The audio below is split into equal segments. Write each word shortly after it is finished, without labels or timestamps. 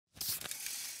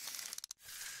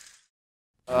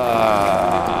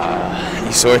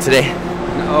You sore today?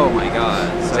 Oh my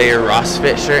god. Is that your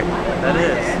CrossFit shirt? That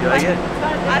is. You like it?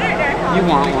 I don't know how. You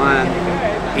want one.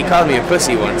 He called me a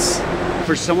pussy once.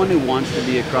 For someone who wants to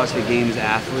be a CrossFit Games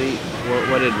athlete,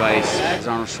 what advice, as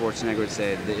Arnold Schwarzenegger would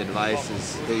say, the advice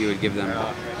is that you would give them?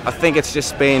 I think it's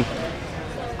just being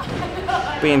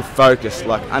focused,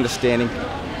 like understanding,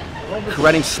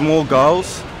 creating small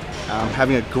goals,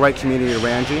 having a great community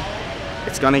around you.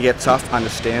 It's going to get tough,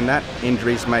 understand that.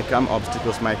 Injuries may come,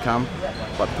 obstacles may come,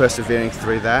 but persevering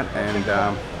through that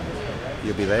and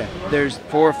you'll be there. There's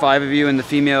 4 or 5 of you in the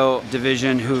female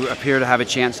division who appear to have a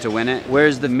chance to win it.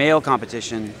 Whereas the male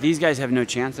competition, these guys have no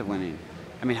chance of winning.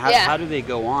 I mean, how do they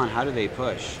go on? How do they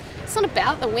push? It's not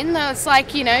about the win though. It's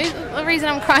like, you know, the reason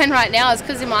I'm crying right now is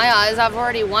because in my eyes I've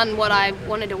already won what I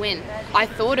wanted to win. I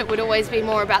thought it would always be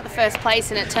more about the first place,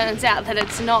 and it turns out that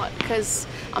it's not, because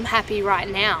I'm happy right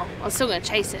now. I'm still going to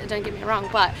chase it, don't get me wrong,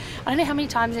 but I don't know how many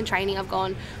times in training I've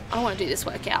gone, I don't want to do this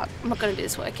workout. I'm not going to do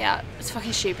this workout. It's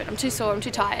fucking stupid. I'm too sore. I'm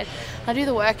too tired. I do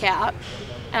the workout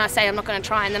and I say I'm not going to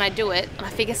try, and then I do it and I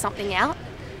figure something out.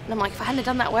 And I'm like, if I hadn't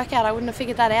done that workout, I wouldn't have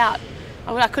figured that out.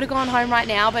 I could have gone home right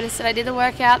now, but instead I did the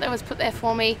workout that was put there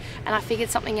for me, and I figured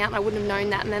something out, and I wouldn't have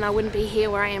known that, and then I wouldn't be here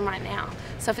where I am right now.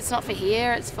 So if it's not for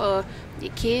here, it's for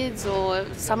your kids or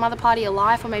some other part of your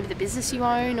life, or maybe the business you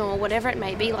own, or whatever it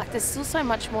may be. Like, there's still so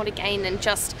much more to gain than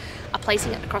just a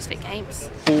placing at the CrossFit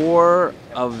Games. 4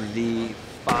 of the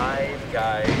 5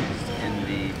 guys in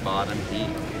the bottom heat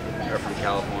are from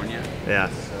California. Yeah.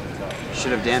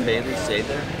 Should have Dan Bailey stayed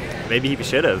there? Maybe he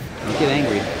should have. Don't get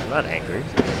angry. I'm not angry.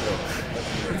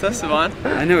 What's up, Sevan?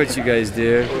 I know what you guys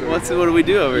do. What do we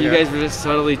do over here? You guys were just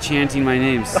subtly chanting my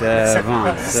name,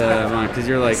 Sevan, Sevan, because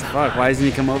you're like, fuck, why doesn't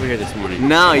he come over here this morning?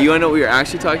 No, you want to know what we were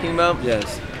actually talking about?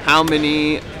 Yes. How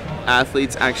many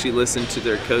athletes actually listen to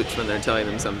their coach when they're telling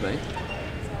them something?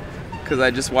 Because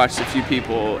I just watched a few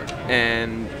people,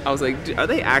 and I was like, are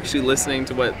they actually listening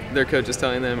to what their coach is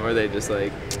telling them, or are they just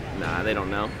like, nah, they don't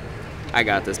know. I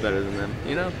got this better than them,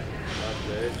 you know?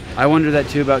 I wonder that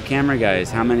too about camera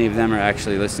guys. How many of them are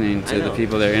actually listening to the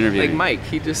people they're interviewing? Like Mike,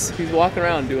 he's walking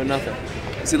around doing nothing.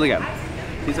 See, look at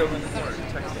him. He's over in the corner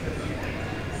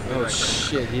texting. Oh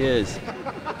shit, he is.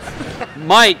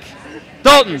 Mike,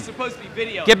 Dalton, supposed to be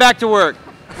video. Get back to work.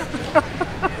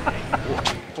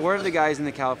 4 of the guys in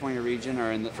the California region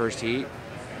are in the first heat.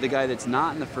 The guy that's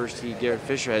not in the first heat, Garrett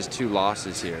Fisher, has 2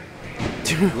 losses here.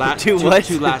 Two what? 2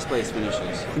 last place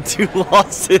finishes. 2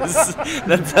 losses.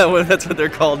 That's what they're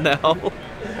called now.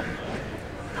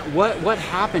 What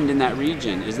happened in that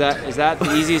region? Is that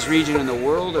the easiest region in the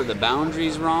world? Are the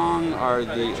boundaries wrong? Are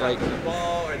they like?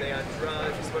 Are they on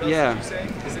drugs? What else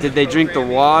Yeah. Did they drink the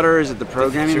water? Is it the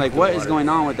programming? Like, what is going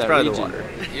on with that region? The water.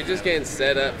 You're just getting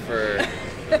set up for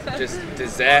just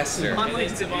disaster.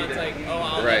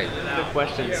 Right. Good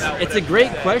questions. It's a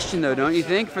great question, though, don't you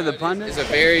think, for the pundits? It's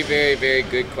a very, very, very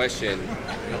good question,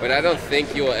 but I don't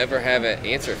think you'll ever have an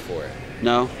answer for it.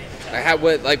 No.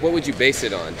 What would you base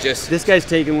it on? Just This guy's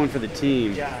taking one for the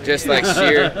team. just like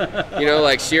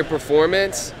sheer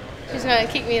performance. She's going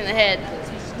to kick me in the head.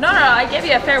 No, I gave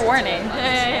you a fair warning.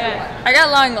 Yeah. I got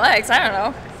long legs, I don't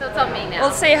know. So it's on me now.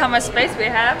 We'll see how much space we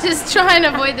have. Just try and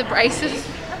avoid the braces.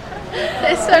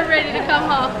 They're so ready to come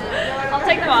off. I'll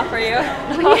take them off for you.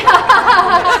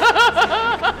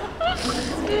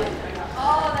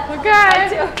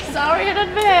 Okay. Sorry in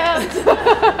advance.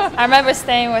 I remember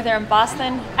staying with her in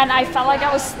Boston, and I felt like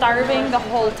I was starving the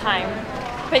whole time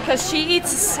because she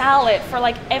eats salad for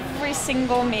like every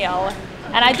single meal,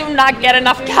 and I do not get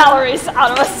enough calories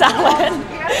out of a salad.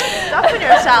 Stuff in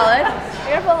your salad.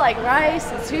 You're gonna put like rice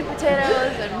and sweet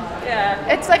potatoes, and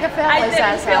it's like a family I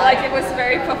didn't feel salad. like it was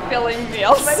very fulfilling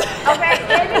meals. Okay,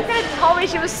 and you couldn't tell me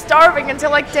she was starving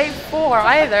until like day 4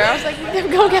 either. I was like,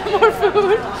 go get more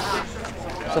food.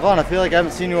 Sevan, I feel like I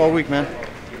haven't seen you all week, man.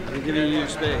 I'm giving you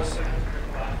space.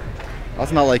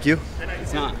 That's not like you.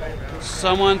 It's not.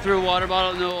 Someone threw a water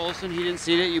bottle at Noah Olson. He didn't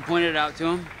see it. You pointed it out to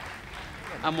him.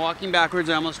 I'm walking backwards.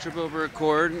 I almost trip over a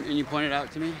cord, and you pointed it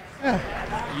out to me.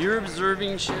 Yeah. You're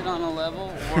observing shit on a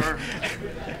level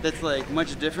that's like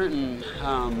much different. And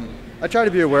I try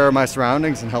to be aware of my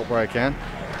surroundings and help where I can.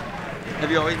 have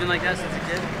you always been like that since a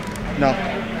kid? No.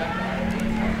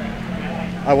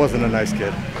 I wasn't a nice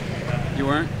kid. You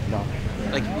weren't? No.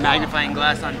 Like magnifying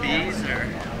glass on bees, or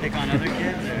pick on other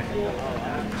kids? Or?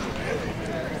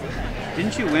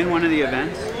 Didn't you win one of the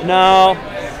events? No.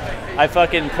 I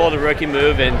fucking pulled a rookie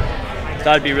move and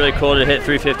thought it'd be really cool to hit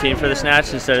 315 for the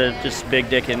snatch instead of just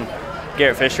big dick and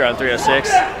Garrett Fisher on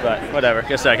 306, but whatever,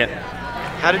 get second.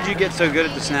 How did you get so good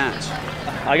at the snatch?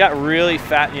 I got really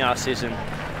fat in the off season.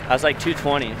 I was like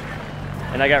 220.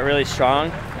 and I got really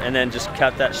strong, and then just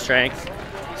kept that strength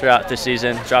throughout the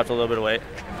season. Dropped a little bit of weight.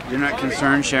 You're not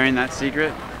concerned sharing that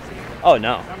secret? Oh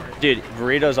no, dude,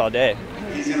 burritos all day.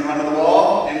 He's gonna run to the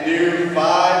wall and do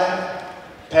 5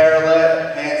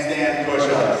 parallel handstand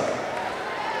push-ups.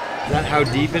 Is that how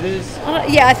deep it is?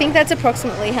 Yeah, I think that's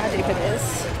approximately how deep it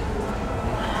is.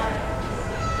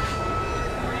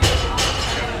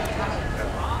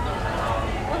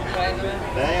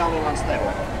 They only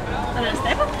unstable.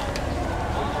 Unstable?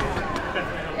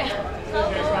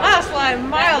 That's like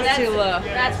miles too low.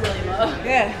 That's really low.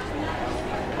 Yeah.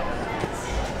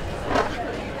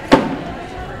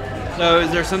 So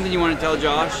is there something you want to tell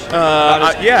Josh?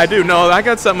 Yeah, I do. No, I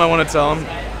got something I want to tell him.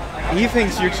 He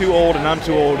thinks you're too old and I'm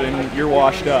too old and you're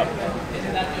washed up.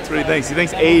 That's what he thinks. He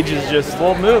thinks age is just...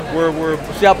 We'll move. We'll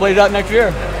see how it plays out next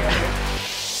year.